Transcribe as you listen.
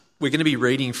We're going to be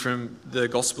reading from the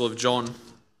Gospel of John,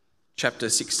 chapter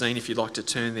 16, if you'd like to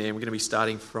turn there. We're going to be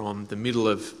starting from the middle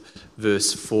of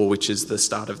verse 4, which is the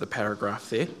start of the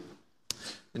paragraph there.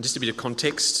 And just a bit of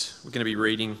context, we're going to be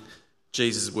reading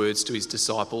Jesus' words to his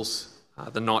disciples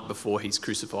the night before he's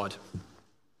crucified.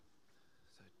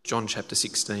 John chapter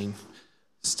 16,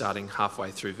 starting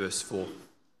halfway through verse 4.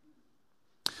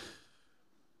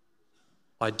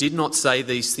 I did not say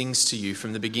these things to you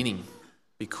from the beginning,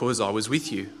 because I was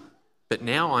with you. But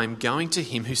now I am going to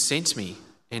him who sent me,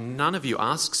 and none of you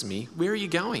asks me, where are you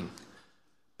going?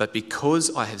 But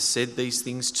because I have said these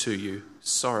things to you,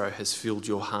 sorrow has filled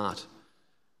your heart.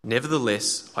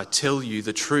 Nevertheless, I tell you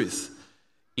the truth.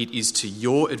 It is to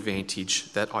your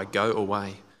advantage that I go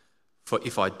away. For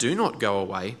if I do not go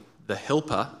away, the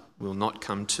Helper will not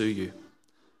come to you.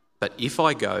 But if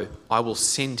I go, I will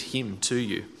send him to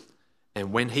you.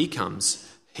 And when he comes,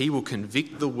 he will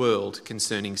convict the world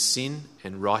concerning sin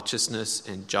and righteousness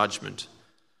and judgment.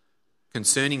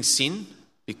 Concerning sin,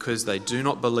 because they do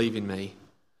not believe in me.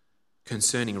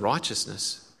 Concerning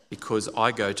righteousness, because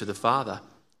I go to the Father,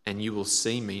 and you will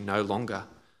see me no longer.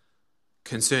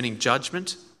 Concerning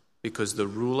judgment, because the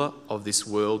ruler of this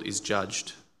world is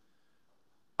judged.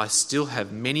 I still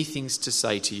have many things to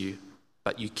say to you,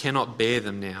 but you cannot bear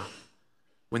them now.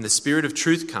 When the Spirit of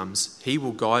truth comes, he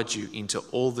will guide you into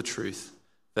all the truth.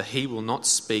 For he will not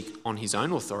speak on his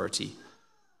own authority,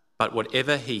 but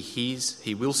whatever he hears,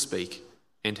 he will speak,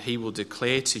 and he will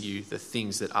declare to you the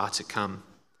things that are to come.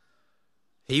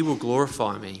 He will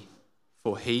glorify me,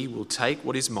 for he will take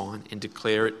what is mine and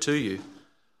declare it to you.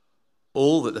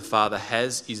 All that the Father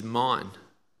has is mine.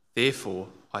 Therefore,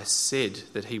 I said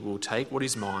that he will take what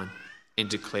is mine and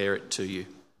declare it to you.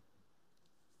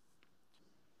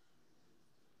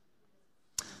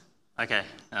 Okay,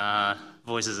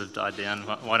 voices have died down.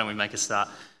 Why don't we make a start?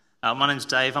 My name's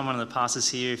Dave. I'm one of the pastors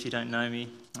here, if you don't know me.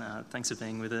 Thanks for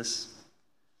being with us.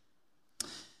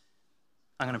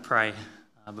 I'm going to pray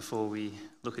before we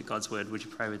look at God's word. Would you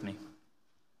pray with me?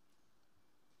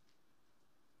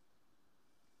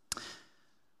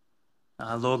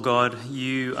 Lord God,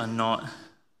 you are not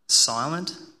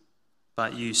silent,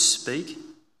 but you speak.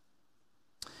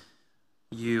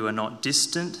 You are not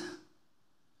distant,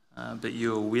 but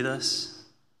you are with us.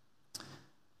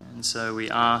 And so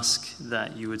we ask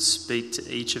that you would speak to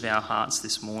each of our hearts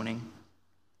this morning.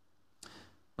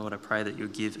 Lord, I pray that you'll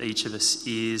give each of us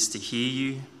ears to hear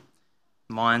you,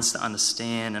 minds to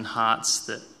understand, and hearts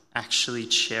that actually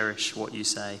cherish what you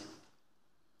say.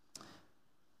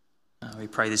 We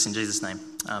pray this in Jesus' name.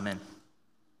 Amen.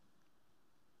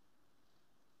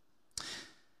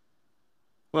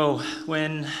 Well,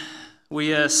 when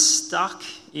we are stuck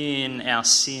in our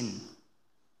sin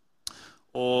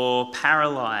or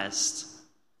paralysed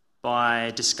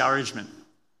by discouragement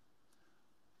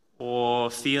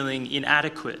or feeling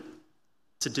inadequate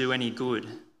to do any good,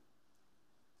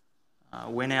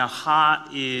 when our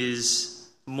heart is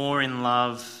more in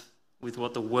love with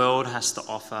what the world has to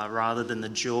offer rather than the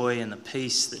joy and the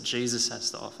peace that Jesus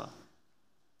has to offer,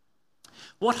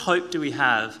 what hope do we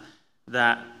have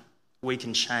that we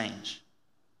can change?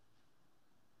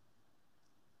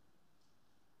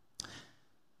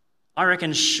 I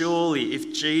reckon surely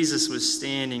if Jesus was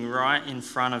standing right in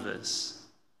front of us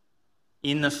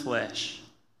in the flesh,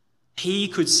 he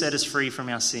could set us free from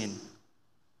our sin.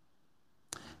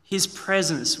 His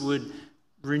presence would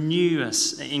renew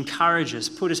us, encourage us,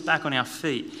 put us back on our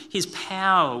feet. His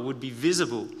power would be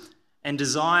visible, and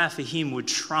desire for him would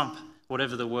trump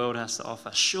whatever the world has to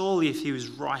offer. Surely if he was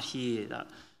right here,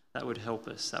 that would help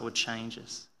us, that would change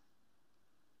us.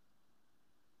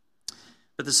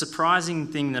 But the surprising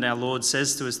thing that our Lord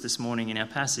says to us this morning in our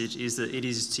passage is that it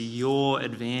is to your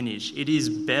advantage. It is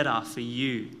better for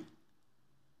you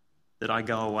that I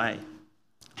go away.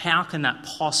 How can that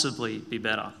possibly be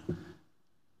better?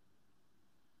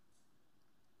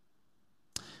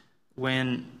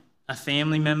 When a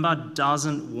family member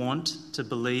doesn't want to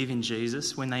believe in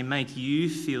Jesus, when they make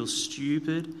you feel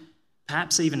stupid,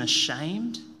 perhaps even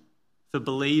ashamed for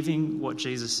believing what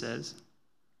Jesus says,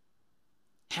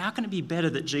 how can it be better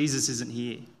that Jesus isn't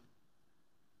here?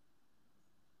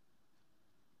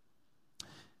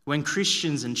 When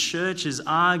Christians and churches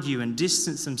argue and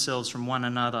distance themselves from one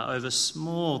another over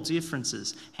small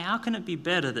differences, how can it be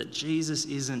better that Jesus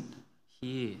isn't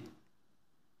here?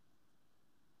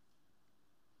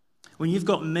 When you've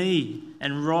got me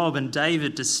and Rob and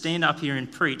David to stand up here and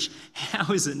preach,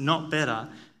 how is it not better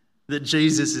that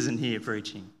Jesus isn't here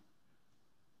preaching?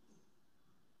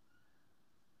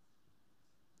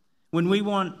 When we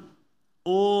want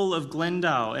all of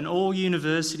Glendale and all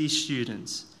university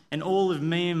students and all of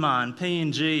Myanmar and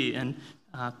PNG and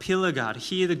Pillar, to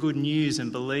hear the good news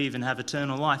and believe and have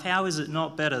eternal life. How is it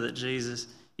not better that Jesus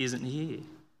isn't here?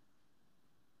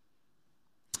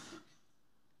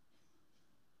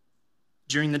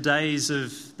 During the days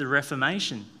of the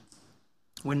Reformation,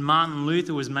 when Martin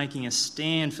Luther was making a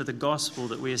stand for the gospel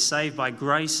that we are saved by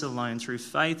grace alone, through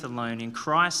faith alone, in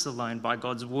Christ alone, by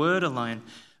God's word alone,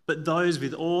 but those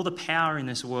with all the power in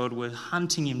this world were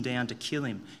hunting him down to kill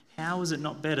him. How is it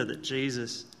not better that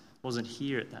Jesus wasn't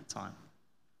here at that time?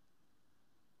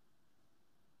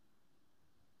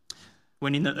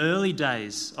 When in the early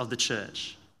days of the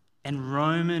church, and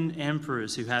Roman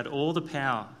emperors who had all the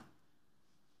power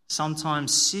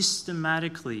sometimes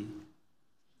systematically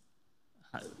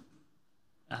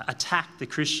attacked the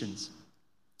Christians,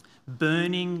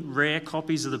 burning rare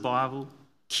copies of the Bible,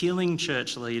 killing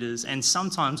church leaders, and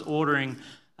sometimes ordering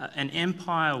an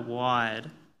empire-wide,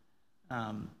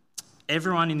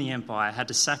 everyone in the empire had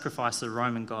to sacrifice the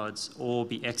Roman gods or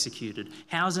be executed.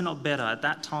 How is it not better at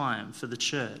that time for the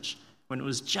church, when it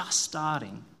was just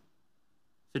starting,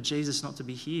 for Jesus not to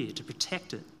be here to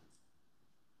protect it?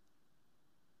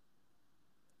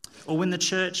 Or when the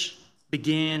church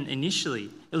began initially,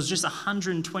 it was just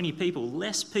 120 people,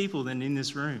 less people than in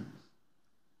this room.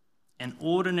 And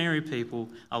ordinary people,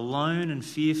 alone and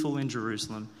fearful in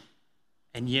Jerusalem,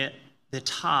 and yet they're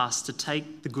tasked to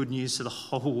take the good news to the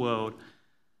whole world.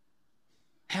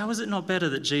 How is it not better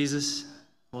that Jesus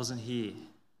wasn't here?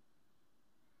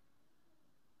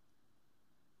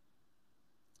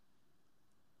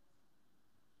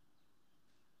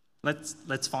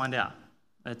 Let's find out.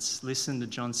 Let's listen to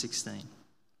John 16.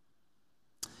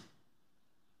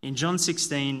 In John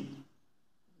 16,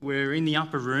 we're in the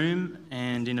upper room,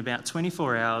 and in about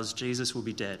 24 hours, Jesus will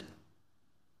be dead.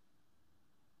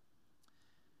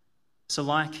 So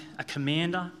like a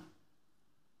commander,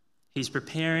 he's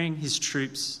preparing his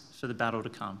troops for the battle to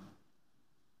come.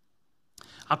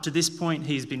 Up to this point,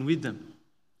 he's been with them,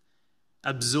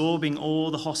 absorbing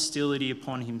all the hostility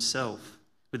upon himself,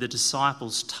 with the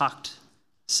disciples tucked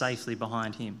safely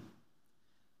behind him.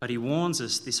 But he warns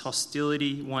us this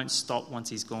hostility won't stop once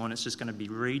he's gone. It's just going to be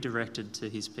redirected to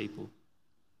his people.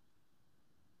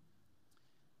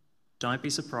 Don't be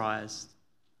surprised.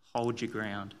 Hold your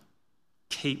ground.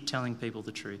 Keep telling people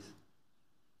the truth.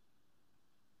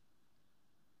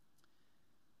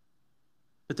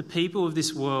 But the people of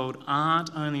this world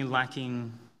aren't only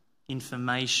lacking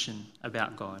information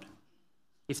about God.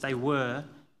 If they were,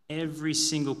 every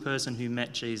single person who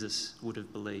met Jesus would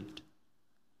have believed.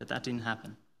 But that didn't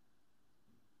happen.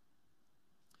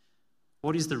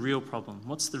 What is the real problem?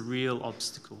 What's the real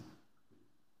obstacle?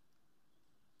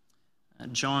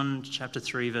 John chapter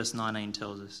 3 verse 19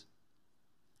 tells us,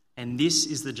 "And this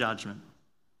is the judgment.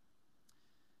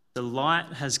 The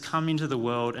light has come into the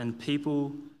world, and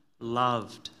people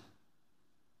loved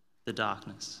the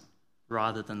darkness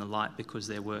rather than the light, because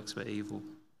their works were evil."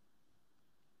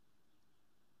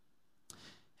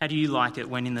 How do you like it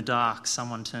when in the dark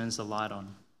someone turns the light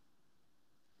on?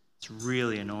 It's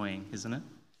really annoying, isn't it?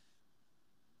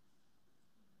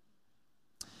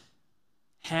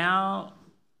 How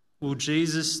will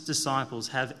Jesus' disciples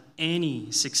have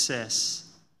any success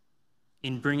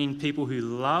in bringing people who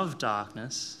love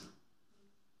darkness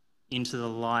into the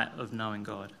light of knowing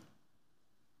God?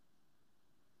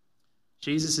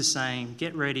 Jesus is saying,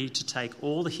 get ready to take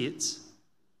all the hits,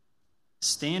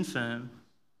 stand firm,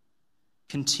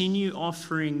 continue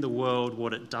offering the world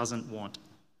what it doesn't want.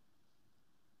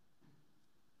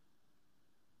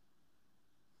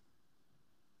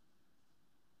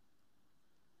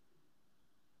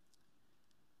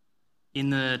 In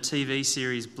the TV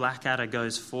series Blackadder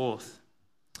Goes Forth,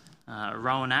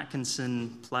 Rowan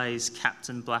Atkinson plays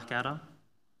Captain Blackadder,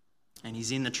 and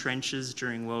he's in the trenches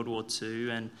during World War II,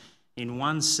 and in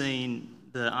one scene,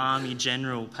 the army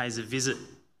general pays a visit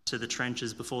to the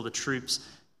trenches before the troops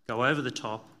go over the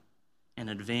top and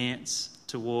advance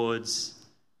towards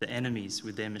the enemies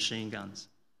with their machine guns.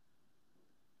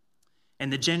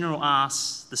 And the general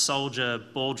asks the soldier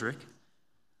Baldrick,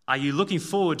 "Are you looking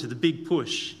forward to the big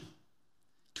push?"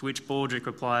 To which Baldrick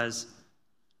replies,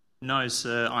 "No,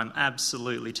 sir, I'm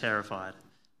absolutely terrified."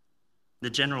 The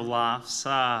general laughs,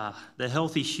 the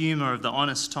healthy humour of the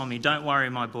honest Tommy. "Don't worry,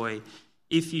 my boy.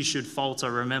 If you should falter,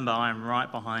 remember I am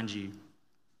right behind you."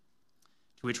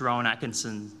 To which Rowan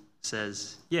Atkinson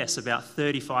says, "Yes, about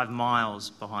 35 miles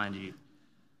behind you."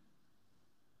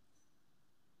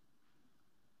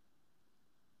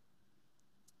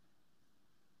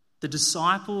 The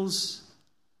disciples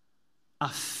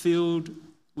are filled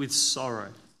with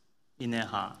sorrow in their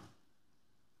heart.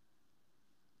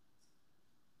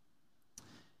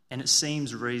 And it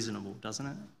seems reasonable, doesn't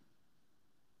it?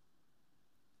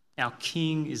 Our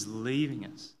King is leaving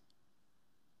us.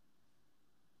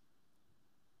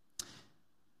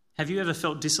 Have you ever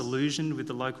felt disillusioned with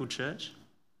the local church?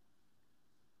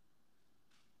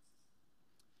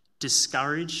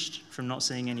 Discouraged from not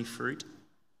seeing any fruit?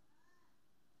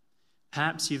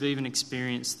 Perhaps you've even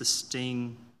experienced the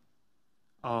sting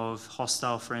of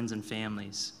hostile friends and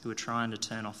families who are trying to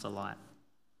turn off the light.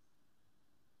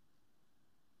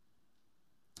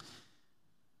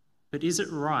 But is it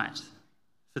right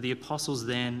for the apostles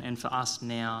then and for us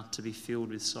now to be filled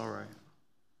with sorrow?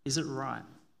 Is it right?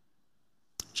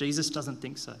 Jesus doesn't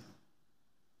think so.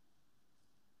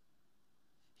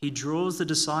 He draws the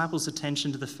disciples'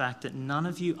 attention to the fact that none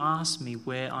of you asked me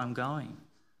where I'm going.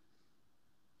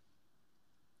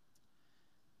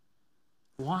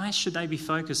 Why should they be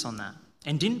focused on that?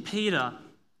 And didn't Peter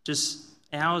just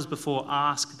hours before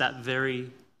ask that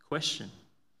very question?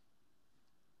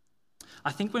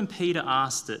 I think when Peter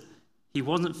asked it, he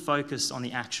wasn't focused on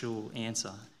the actual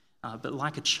answer, but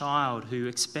like a child who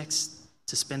expects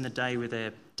to spend the day with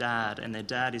their dad, and their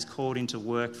dad is called into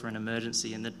work for an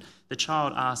emergency, and the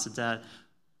child asks the dad,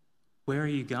 "Where are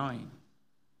you going?"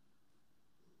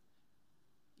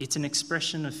 It's an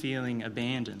expression of feeling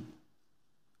abandoned.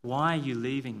 Why are you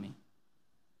leaving me?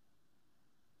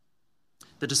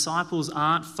 The disciples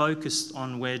aren't focused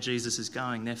on where Jesus is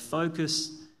going. They're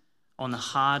focused on the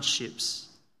hardships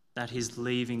that his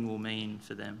leaving will mean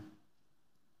for them.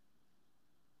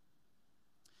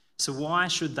 So why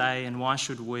should they and why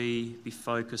should we be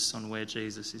focused on where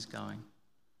Jesus is going?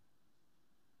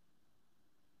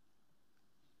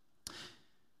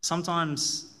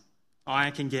 Sometimes I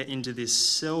can get into this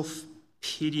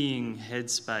self-pitying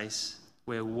headspace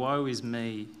where woe is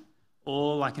me.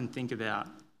 All I can think about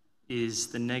is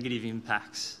the negative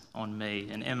impacts on me,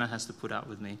 and Emma has to put up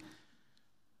with me.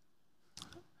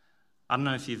 I don't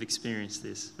know if you've experienced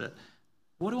this, but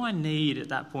what do I need at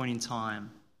that point in time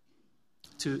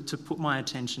to put my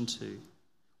attention to?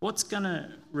 What's going to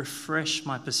refresh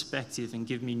my perspective and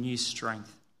give me new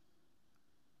strength?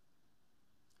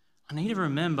 I need to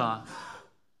remember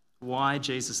why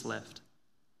Jesus left.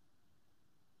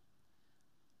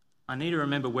 I need to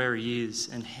remember where he is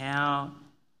and how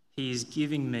he's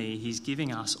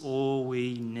giving us all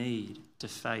we need to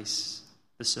face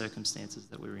the circumstances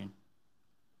that we're in.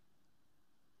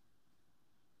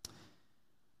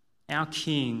 Our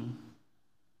King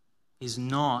is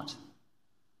not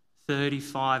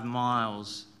 35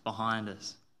 miles behind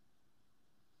us.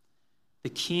 The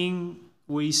King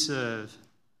we serve,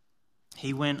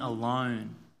 he went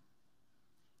alone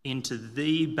into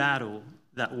the battle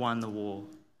that won the war.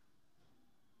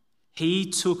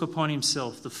 He took upon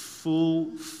himself the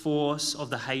full force of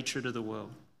the hatred of the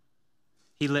world.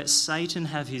 He let Satan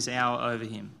have his hour over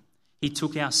him. He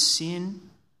took our sin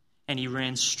and he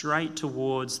ran straight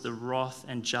towards the wrath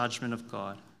and judgment of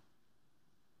God.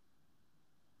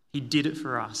 He did it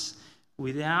for us.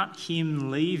 Without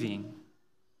him leaving,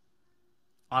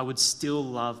 I would still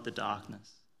love the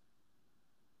darkness.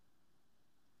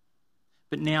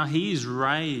 But now he is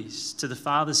raised to the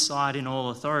Father's side in all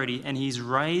authority, and he's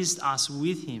raised us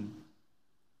with him.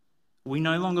 We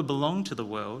no longer belong to the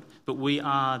world, but we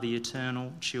are the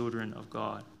eternal children of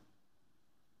God.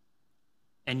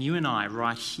 And you and I,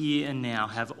 right here and now,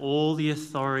 have all the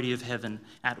authority of heaven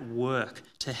at work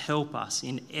to help us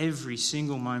in every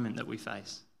single moment that we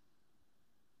face.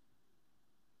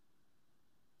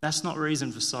 That's not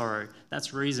reason for sorrow,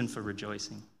 that's reason for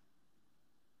rejoicing.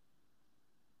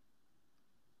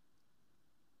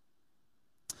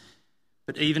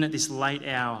 But even at this late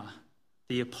hour,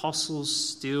 the apostles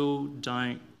still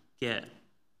don't get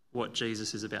what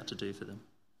Jesus is about to do for them.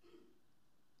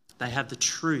 They have the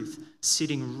truth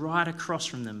sitting right across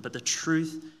from them, but the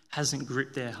truth hasn't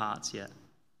gripped their hearts yet.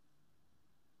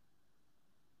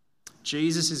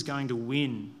 Jesus is going to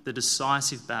win the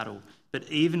decisive battle, but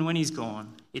even when he's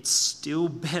gone, it's still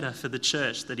better for the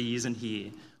church that he isn't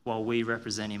here while we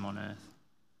represent him on earth.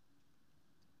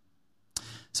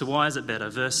 So why is it better?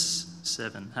 Verse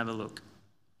 7, have a look.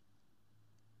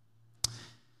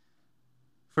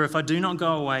 For if I do not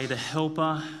go away, the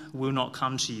Helper will not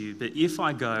come to you, but if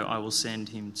I go, I will send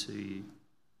him to you.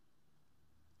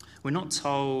 We're not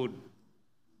told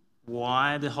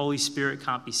why the Holy Spirit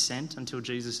can't be sent until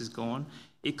Jesus is gone.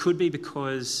 It could be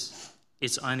because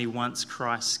it's only once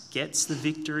Christ gets the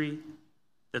victory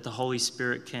that the Holy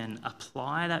Spirit can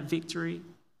apply that victory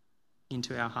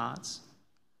into our hearts.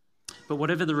 But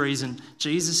whatever the reason,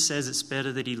 Jesus says it's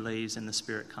better that he leaves and the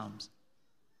Spirit comes.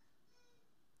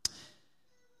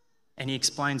 And he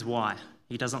explains why.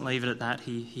 He doesn't leave it at that.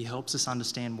 He helps us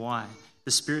understand why.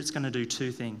 The Spirit's going to do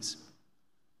two things.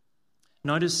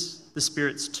 Notice the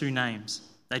Spirit's two names.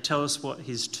 They tell us what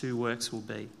his two works will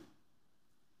be.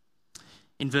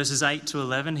 In verses 8 to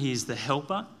 11, he is the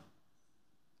helper,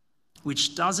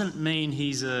 which doesn't mean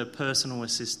he's a personal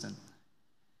assistant.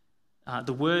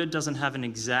 The word doesn't have an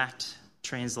exact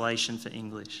translation for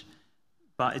English,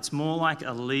 but it's more like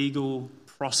a legal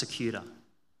prosecutor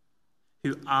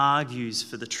who argues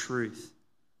for the truth,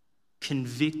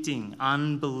 convicting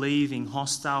unbelieving,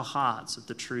 hostile hearts of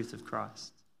the truth of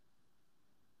Christ.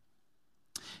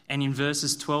 And in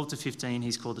verses 12 to 15,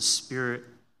 he's called the Spirit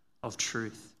of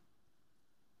Truth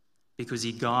because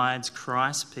he guides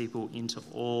Christ's people into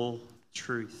all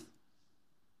truth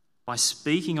by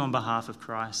speaking on behalf of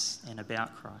Christ and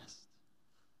about Christ.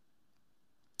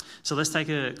 So let's take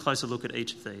a closer look at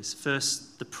each of these.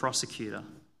 First, the prosecutor.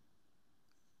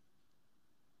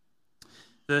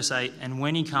 Verse 8, and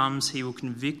when he comes, he will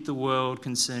convict the world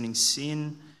concerning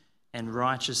sin and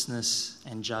righteousness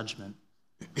and judgment.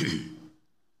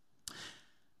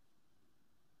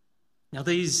 Now,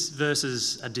 these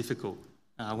verses are difficult.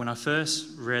 When I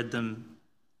first read them,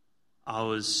 I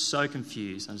was so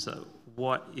confused. I was like,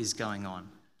 what is going on?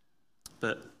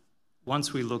 But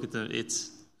once we look at them,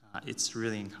 it's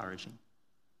really encouraging.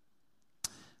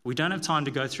 We don't have time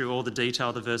to go through all the detail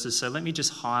of the verses, so let me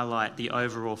just highlight the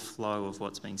overall flow of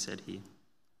what's being said here.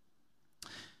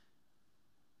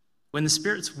 When the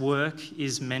Spirit's work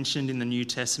is mentioned in the New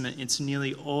Testament, it's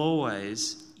nearly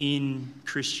always in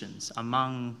Christians,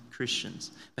 among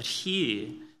Christians. But here,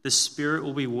 the Spirit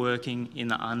will be working in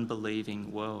the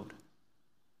unbelieving world.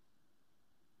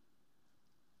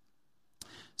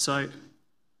 So,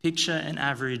 picture an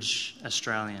average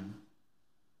Australian,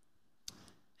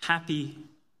 happy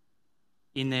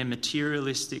in their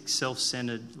materialistic,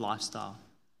 self-centered lifestyle,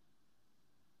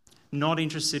 not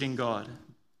interested in God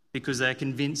because they're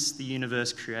convinced the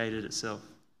universe created itself,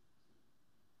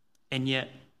 and yet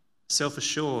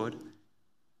self-assured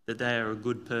that they are a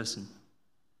good person.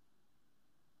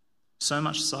 So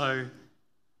much so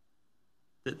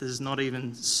that there's not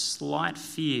even slight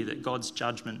fear that God's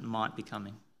judgment might be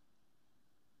coming.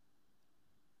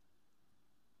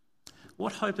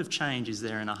 What hope of change is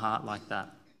there in a heart like that?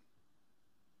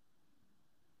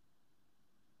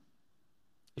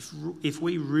 If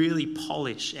we really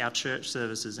polish our church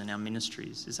services and our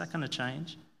ministries, is that going to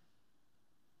change?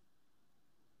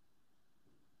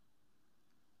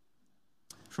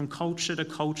 From culture to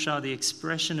culture, the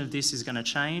expression of this is going to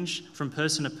change. From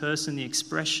person to person, the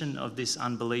expression of this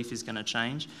unbelief is going to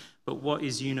change. But what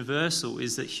is universal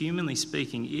is that, humanly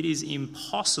speaking, it is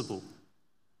impossible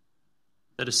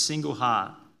that a single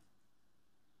heart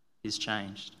is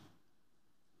changed.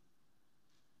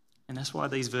 And that's why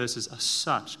these verses are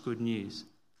such good news.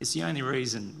 It's the only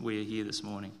reason we're here this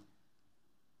morning.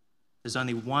 There's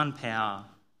only one power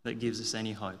that gives us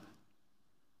any hope.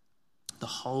 The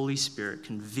Holy Spirit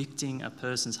convicting a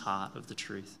person's heart of the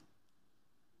truth.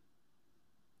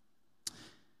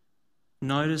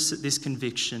 Notice that this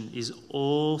conviction is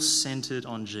all centered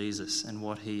on Jesus and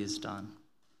what he has done.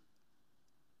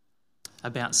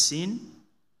 About sin,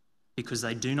 because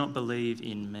they do not believe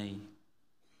in me.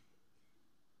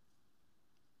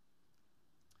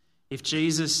 If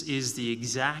Jesus is the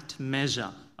exact measure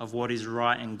of what is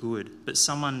right and good, but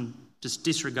someone just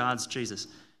disregards Jesus,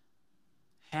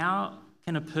 how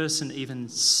can a person even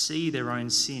see their own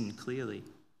sin clearly?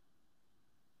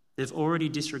 They've already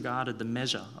disregarded the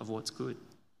measure of what's good.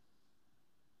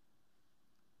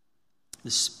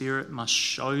 The Spirit must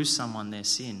show someone their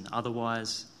sin,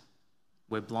 otherwise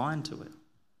we're blind to it.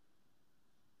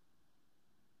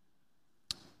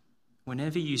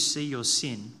 Whenever you see your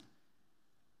sin,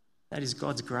 that is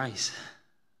God's grace.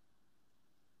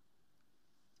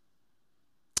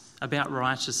 About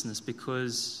righteousness,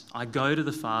 because I go to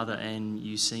the Father and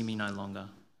you see me no longer.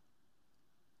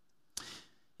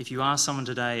 If you ask someone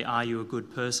today, are you a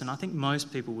good person? I think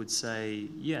most people would say,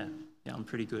 yeah, I'm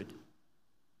pretty good.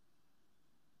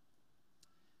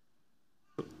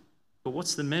 But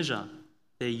what's the measure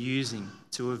they're using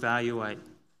to evaluate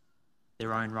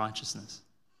their own righteousness?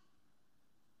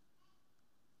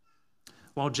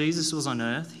 While Jesus was on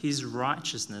earth, his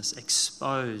righteousness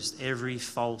exposed every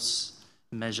false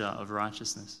measure of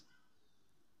righteousness.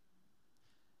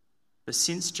 But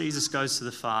since Jesus goes to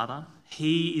the Father,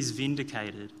 he is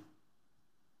vindicated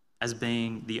as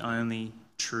being the only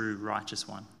true righteous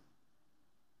one.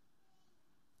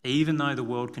 Even though the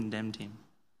world condemned him,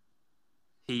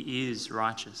 he is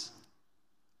righteous.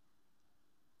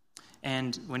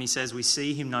 And when he says we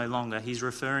see him no longer, he's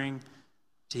referring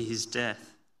to his death.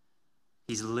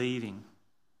 He's leaving.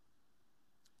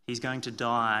 He's going to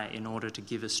die in order to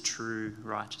give us true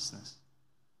righteousness.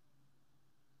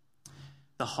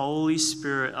 The Holy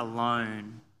Spirit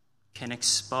alone can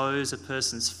expose a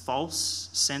person's false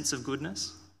sense of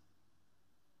goodness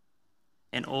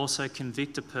and also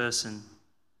convict a person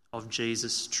of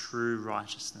Jesus' true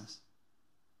righteousness.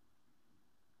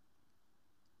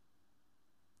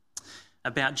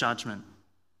 About judgment,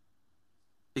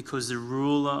 because the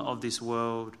ruler of this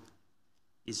world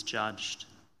is judged.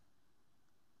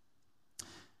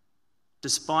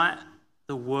 Despite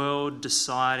the world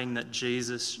deciding that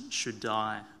Jesus should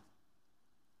die,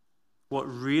 what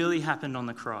really happened on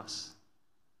the cross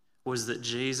was that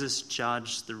Jesus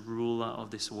judged the ruler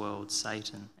of this world,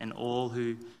 Satan, and all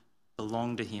who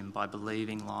belong to him by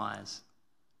believing lies.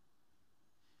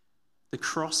 The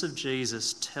cross of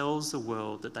Jesus tells the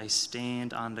world that they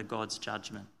stand under God's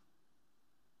judgment.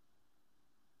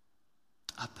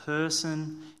 A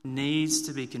person needs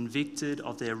to be convicted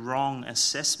of their wrong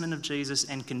assessment of Jesus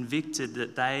and convicted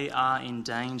that they are in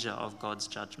danger of God's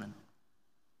judgment.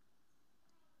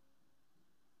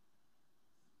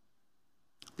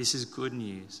 This is good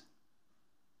news.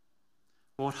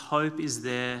 What hope is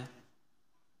there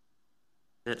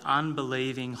that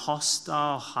unbelieving,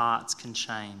 hostile hearts can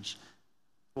change?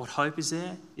 What hope is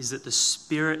there is that the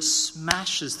Spirit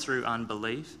smashes through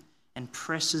unbelief and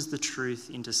presses the truth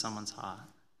into someone's heart.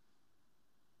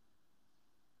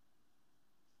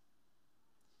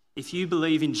 If you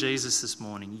believe in Jesus this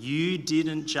morning, you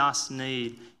didn't just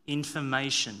need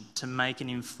information to make an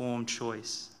informed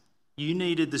choice. You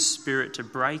needed the Spirit to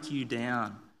break you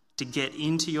down, to get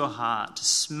into your heart, to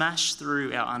smash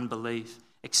through our unbelief,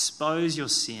 expose your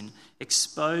sin,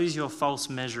 expose your false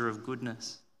measure of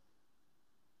goodness,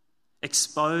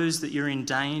 expose that you're in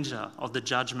danger of the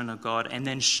judgment of God, and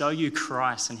then show you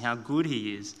Christ and how good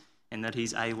he is and that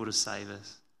he's able to save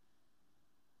us.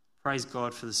 Praise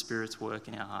God for the Spirit's work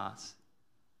in our hearts.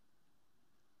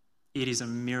 It is a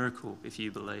miracle if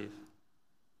you believe.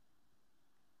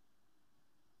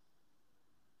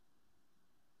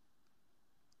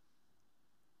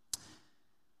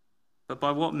 But by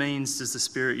what means does the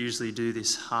Spirit usually do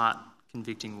this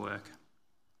heart-convicting work?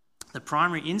 The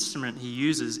primary instrument he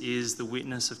uses is the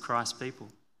witness of Christ's people.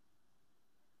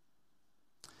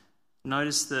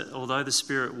 Notice that although the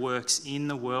Spirit works in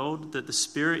the world, that the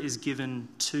Spirit is given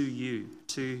to you,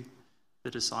 to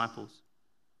the disciples.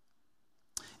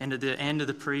 And at the end of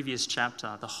the previous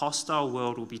chapter, the hostile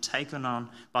world will be taken on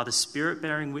by the Spirit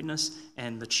bearing witness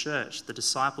and the church, the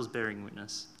disciples bearing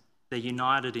witness. They're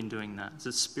united in doing that.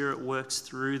 The Spirit works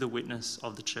through the witness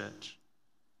of the church.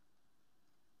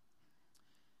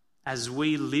 As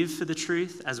we live for the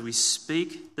truth, as we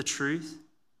speak the truth,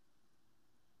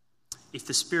 if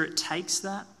the Spirit takes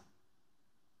that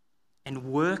and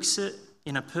works it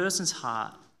in a person's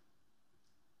heart,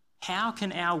 how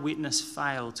can our witness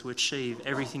fail to achieve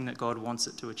everything that God wants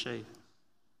it to achieve?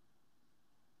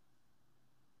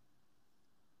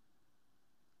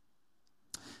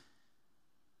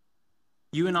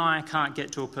 You and I can't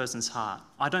get to a person's heart.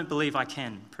 I don't believe I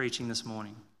can, preaching this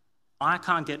morning. I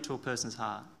can't get to a person's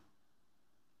heart.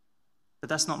 But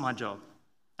that's not my job.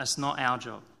 That's not our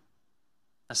job.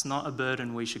 That's not a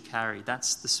burden we should carry.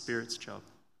 That's the Spirit's job.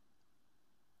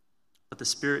 But the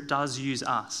Spirit does use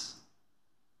us,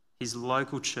 his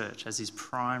local church, as his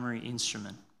primary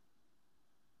instrument.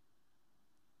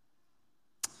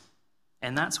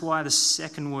 And that's why the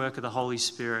second work of the Holy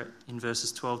Spirit in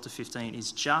verses 12 to 15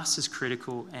 is just as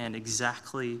critical and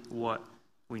exactly what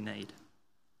we need.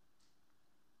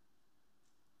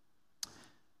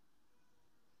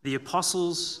 The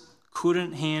apostles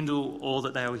couldn't handle all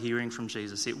that they were hearing from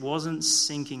Jesus. It wasn't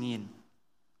sinking in.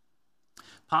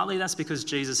 Partly that's because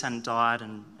Jesus hadn't died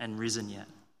and risen yet.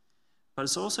 But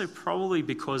it's also probably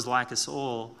because, like us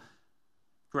all,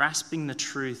 grasping the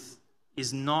truth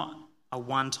is not a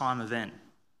one-time event.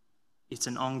 It's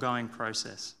an ongoing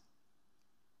process.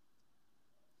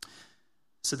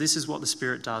 So this is what the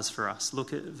Spirit does for us.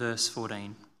 Look at verse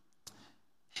 14.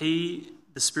 He,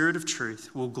 the Spirit of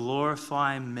truth, will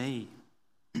glorify me,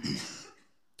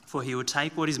 for he will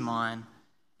take what is mine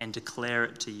and declare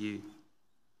it to you.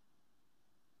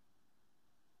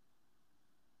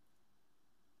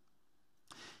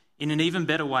 In an even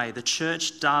better way, the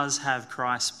church does have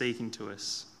Christ speaking to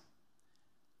us,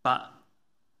 but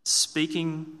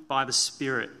speaking by the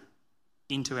Spirit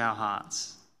into our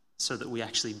hearts so that we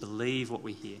actually believe what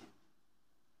we hear.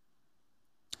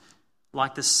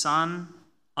 Like the Son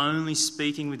only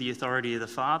speaking with the authority of the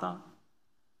Father,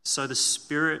 so the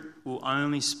Spirit will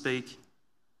only speak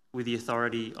with the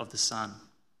authority of the Son.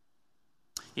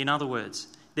 In other words,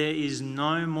 there is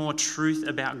no more truth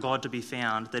about God to be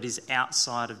found that is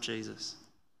outside of Jesus.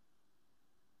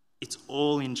 It's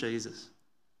all in Jesus.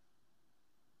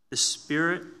 The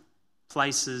Spirit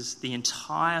places the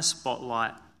entire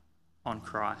spotlight on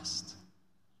Christ.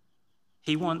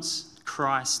 He wants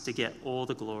Christ to get all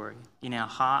the glory in our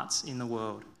hearts, in the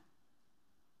world.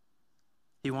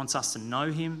 He wants us to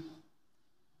know him,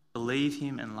 believe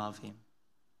him, and love him.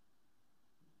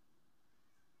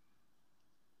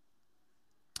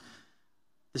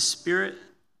 The Spirit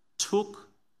took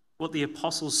what the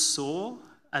apostles saw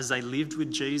as they lived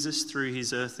with Jesus through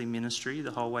his earthly ministry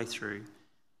the whole way through.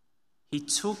 He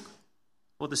took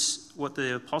what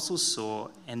the apostles saw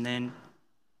and then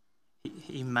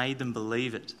he made them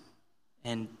believe it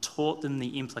and taught them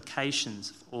the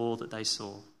implications of all that they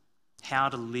saw, how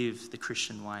to live the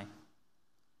Christian way.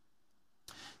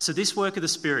 So this work of the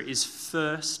Spirit is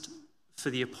first for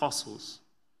the apostles.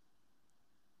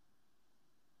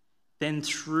 Then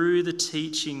through the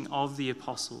teaching of the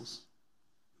apostles,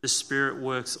 the Spirit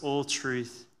works all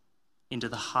truth into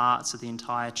the hearts of the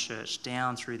entire church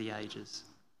down through the ages,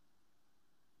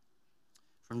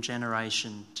 from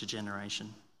generation to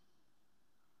generation.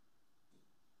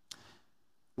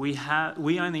 We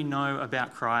only know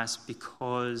about Christ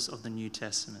because of the New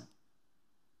Testament,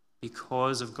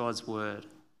 because of God's word,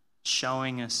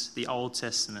 showing us the Old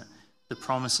Testament, the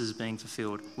promises being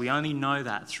fulfilled. We only know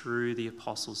that through the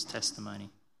apostles' testimony.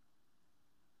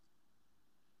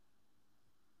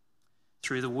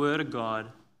 Through the word of God,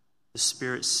 the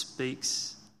Spirit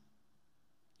speaks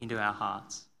into our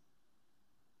hearts.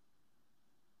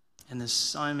 And there's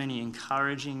so many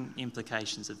encouraging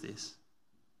implications of this.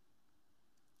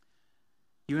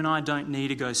 You and I don't need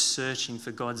to go searching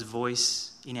for God's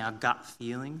voice in our gut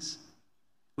feelings.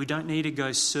 We don't need to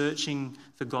go searching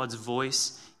for God's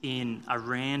voice in a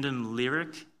random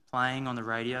lyric playing on the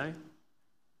radio.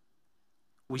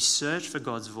 We search for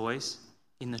God's voice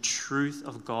in the truth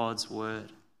of God's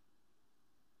word.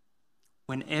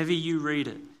 Whenever you read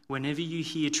it, whenever you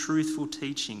hear truthful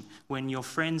teaching, when your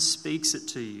friend speaks it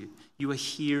to you, you are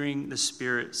hearing the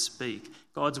Spirit speak.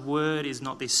 God's word is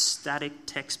not this static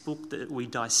textbook that we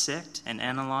dissect and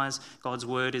analyze. God's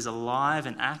word is alive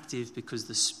and active because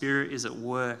the Spirit is at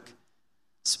work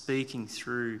speaking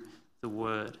through the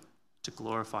word to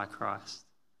glorify Christ.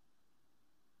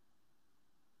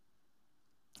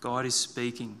 God is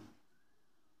speaking.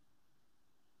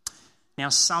 Now,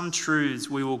 some truths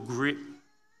will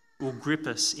grip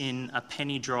us in a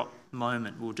penny drop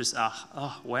moment. We'll just,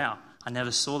 oh, wow, I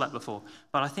never saw that before.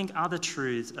 But I think other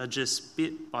truths are just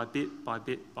bit by bit by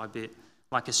bit by bit,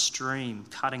 like a stream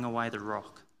cutting away the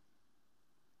rock.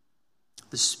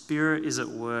 The Spirit is at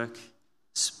work,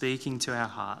 speaking to our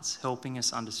hearts, helping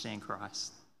us understand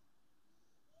Christ.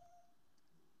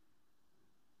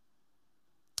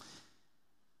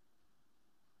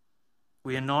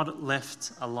 We are not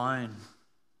left alone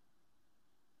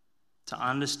to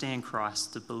understand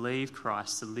Christ, to believe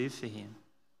Christ, to live for him.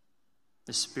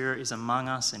 The Spirit is among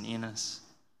us and in us,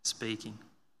 speaking.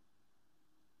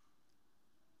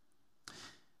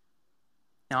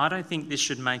 Now, I don't think this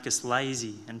should make us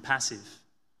lazy and passive.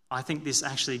 I think this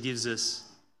actually gives us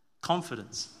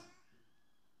confidence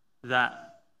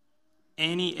that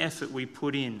any effort we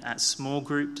put in at small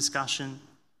group discussion,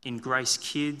 in Grace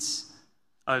Kids,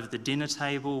 over the dinner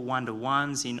table,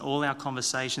 one-to-ones, in all our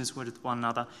conversations with one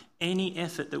another, any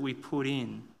effort that we put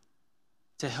in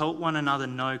to help one another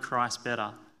know Christ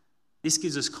better, this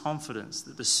gives us confidence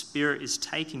that the Spirit is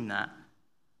taking that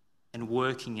and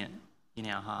working it in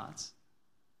our hearts.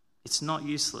 It's not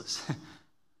useless.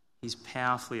 He's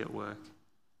powerfully at work.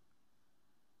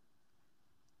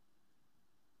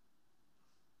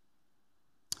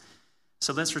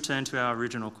 So let's return to our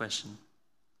original question.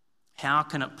 How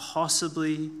can it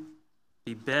possibly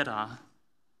be better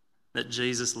that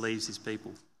Jesus leaves his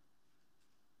people?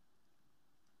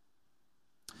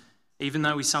 Even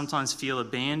though we sometimes feel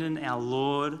abandoned, our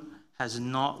Lord has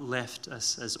not left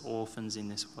us as orphans in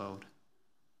this world.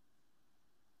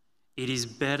 It is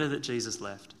better that Jesus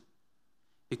left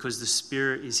because the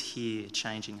Spirit is here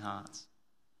changing hearts,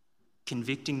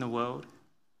 convicting the world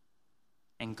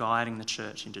and guiding the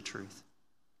church into truth.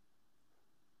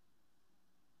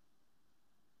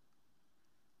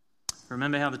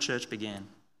 Remember how the church began.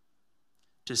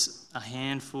 Just a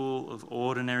handful of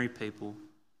ordinary people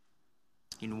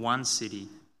in one city,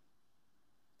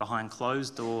 behind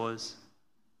closed doors,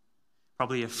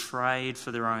 probably afraid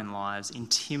for their own lives,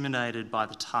 intimidated by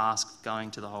the task of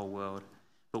going to the whole world.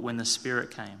 But when the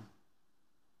Spirit came,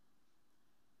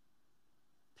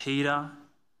 Peter,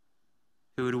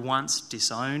 who had once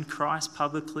disowned Christ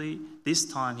publicly, this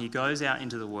time he goes out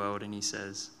into the world and he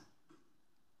says,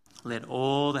 "Let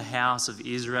all the house of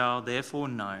Israel therefore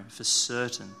know for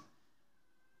certain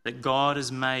that God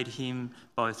has made him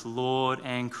both Lord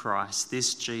and Christ,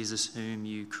 this Jesus whom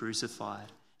you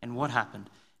crucified. And what happened?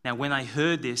 Now, when they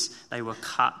heard this, they were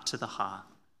cut to the heart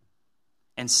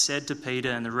and said to Peter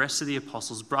and the rest of the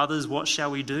apostles, "Brothers, what shall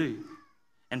we do?"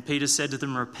 And Peter said to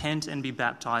them, "Repent and be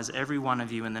baptized, every one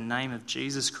of you, in the name of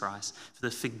Jesus Christ, for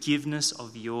the forgiveness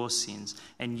of your sins,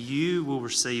 and you will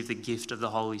receive the gift of the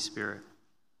Holy Spirit.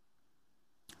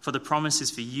 For the promise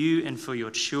is for you and for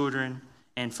your children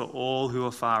and for all who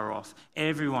are far off,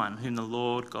 everyone whom the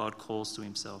Lord God calls to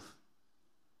himself."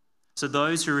 So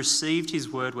those who received his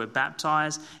word were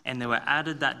baptized, and there were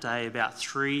added that day about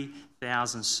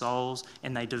 3,000 souls,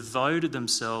 and they devoted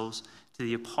themselves to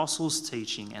the apostles'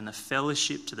 teaching and the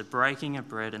fellowship, to the breaking of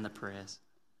bread and the prayers.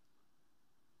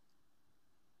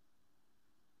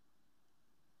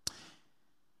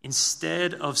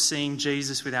 Instead of seeing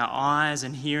Jesus with our eyes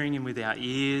and hearing him with our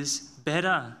ears,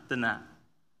 better than that,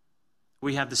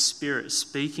 we have the Spirit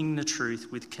speaking the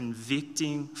truth with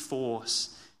convicting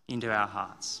force into our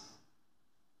hearts.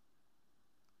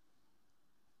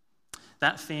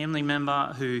 That family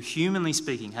member who, humanly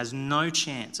speaking, has no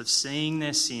chance of seeing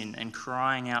their sin and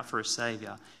crying out for a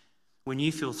saviour, when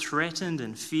you feel threatened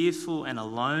and fearful and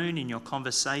alone in your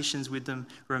conversations with them,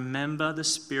 remember the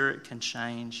Spirit can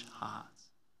change hearts.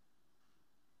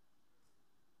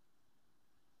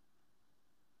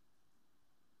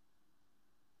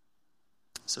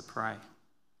 So pray.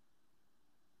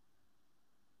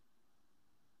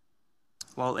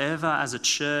 While ever as a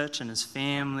church and as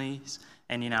families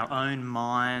and in our own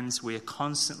minds we are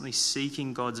constantly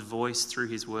seeking God's voice through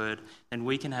his word, then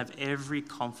we can have every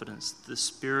confidence that the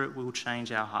Spirit will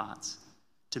change our hearts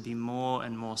to be more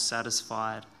and more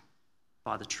satisfied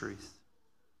by the truth.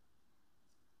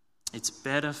 It's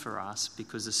better for us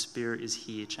because the Spirit is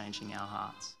here changing our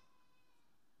hearts.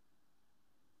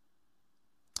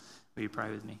 Will you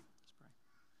pray with me? Let's pray.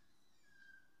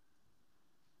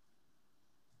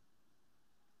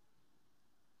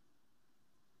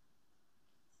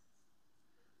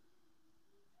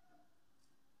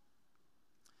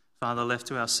 Father, left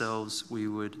to ourselves, we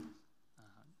would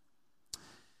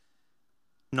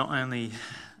not only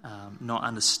not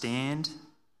understand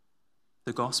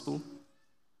the gospel,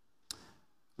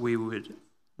 we would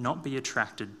not be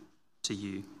attracted to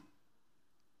you.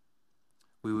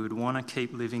 We would want to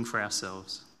keep living for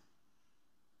ourselves.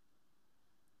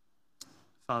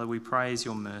 Father, we praise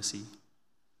your mercy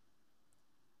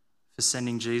for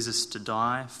sending Jesus to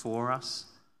die for us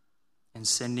and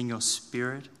sending your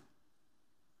Spirit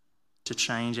to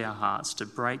change our hearts, to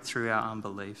break through our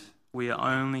unbelief. We are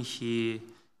only here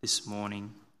this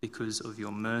morning because of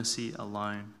your mercy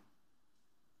alone.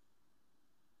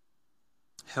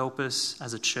 Help us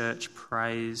as a church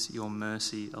praise your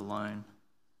mercy alone.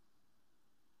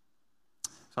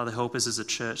 Father, help us as a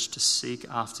church to seek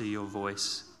after your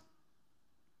voice.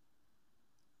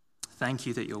 Thank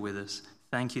you that you're with us.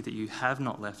 Thank you that you have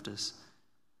not left us.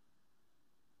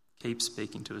 Keep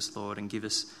speaking to us, Lord, and give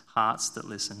us hearts that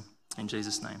listen. In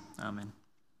Jesus' name, amen.